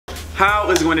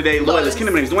How is it going today? Loyalists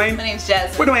Kingdom. My name's Dwayne. My name's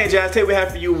Jazz. We're Dwayne and Jazz. Today we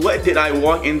have for you What Did I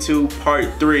Walk Into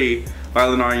Part 3 by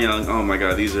Lenarr Young. Oh my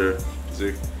god, these are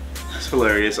it's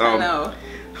hilarious. I know.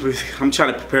 I'm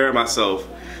trying to prepare myself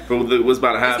for what's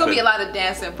about to happen. It's gonna be a lot of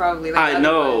dancing probably. Like I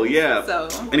know, yeah. So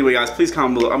anyway guys, please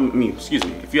comment below. Excuse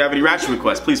me. If you have any reaction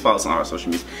requests, please follow us on our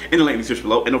social media in the link in the description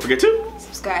below. And don't forget to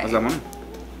subscribe. What's that one?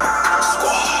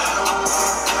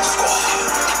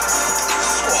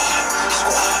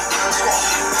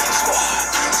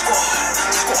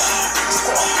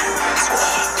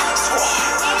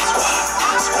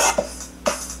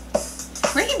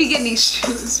 Where he be getting these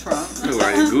shoes from? Look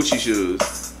like Gucci shoes.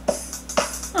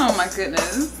 Oh my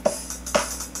goodness.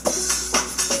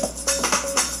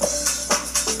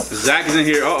 Zach is in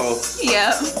here. Uh-oh.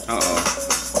 Yep.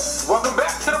 Uh-oh. Welcome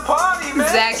back to the party, man.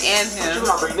 Zach and him. You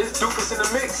know, bring this doofus in the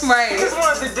mix. Right. You just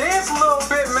wanted to dance a little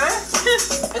bit, man.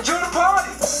 Enjoy the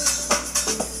party.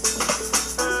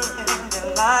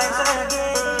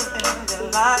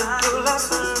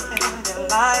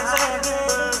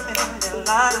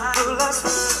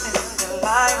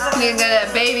 Nigga, that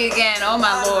baby again. Oh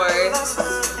my lord.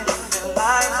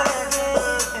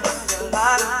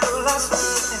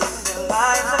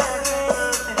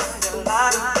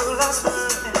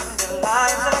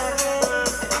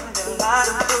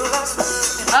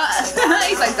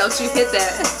 He's like, don't you hit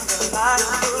that.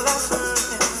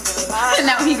 And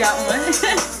now he got one.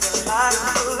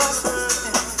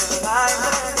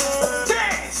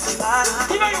 Dance!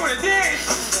 You know you want to dance.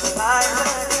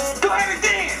 Go ahead and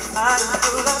dance.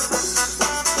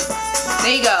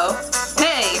 There you go.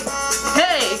 Hey.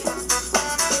 Hey.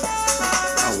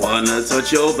 I wanna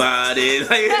touch your body. You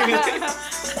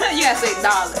gotta say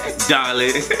dollar.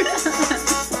 Darling.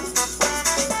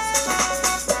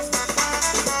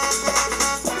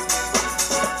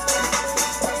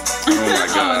 Oh my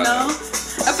god. Oh no.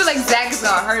 I feel like Zach is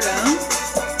gonna hurt him.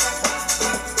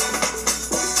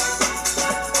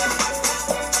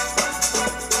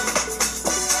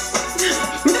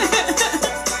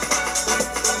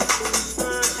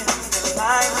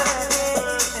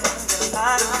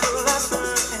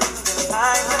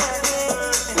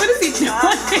 What is he doing?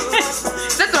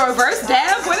 Is that the reverse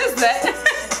dab? What is that?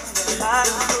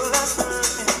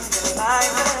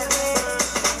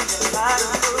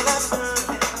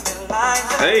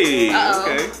 Hey, Uh-oh.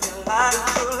 okay.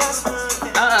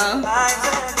 Uh-oh.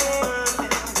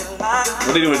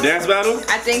 What, they doing a dance battle?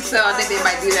 I think so. I think they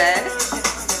might do that.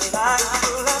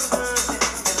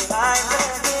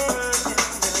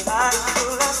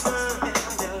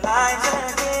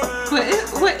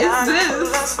 What is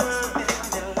this?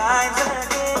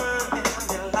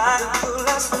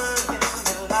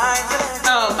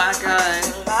 Oh my god.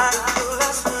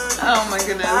 Oh my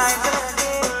goodness.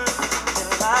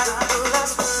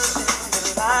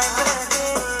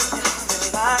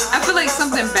 I feel like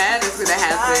something bad is gonna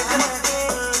happen.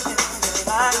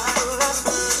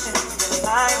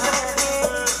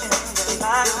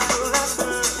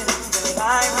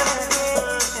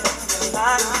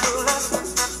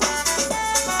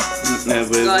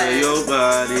 Never touch your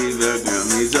body, girl. Let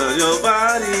me touch your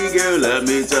body, girl. Let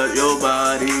me touch your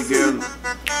body, girl.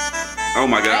 Oh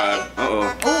my god. Hey. Uh-oh.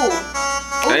 Ooh. Ooh.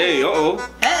 Hey, uh-oh.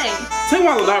 Hey. Tell me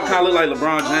why Lenarr kind of look like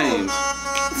LeBron James.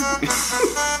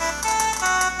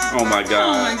 Oh my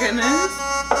god. Oh my goodness.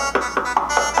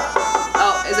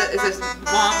 Oh, is this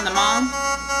mom? The mom?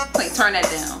 Wait, turn that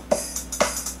down.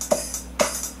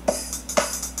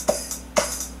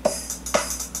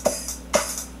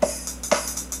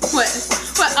 What?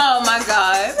 What? Oh my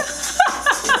god.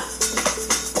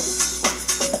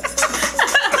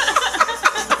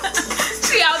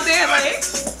 She out there like.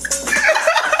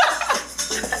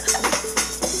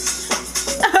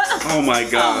 Oh my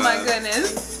god. Oh my goodness.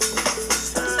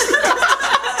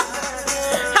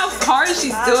 How hard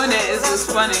she's doing it is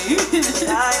just funny.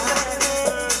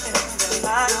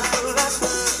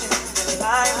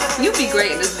 You'd be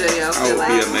great in this video, I feel would like.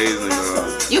 be amazing,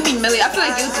 dog. You'd be Millie. I feel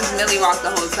like you just Millie rock the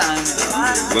whole time.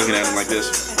 Looking at him like this.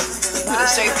 With a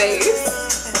straight face.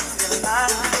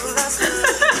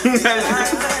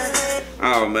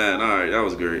 Oh man, alright, that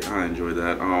was great. I enjoyed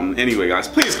that. Anyway guys,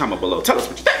 please comment below. Tell us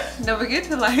what you think. Don't forget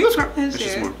to like Subscribe. and It's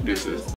just share. more. This is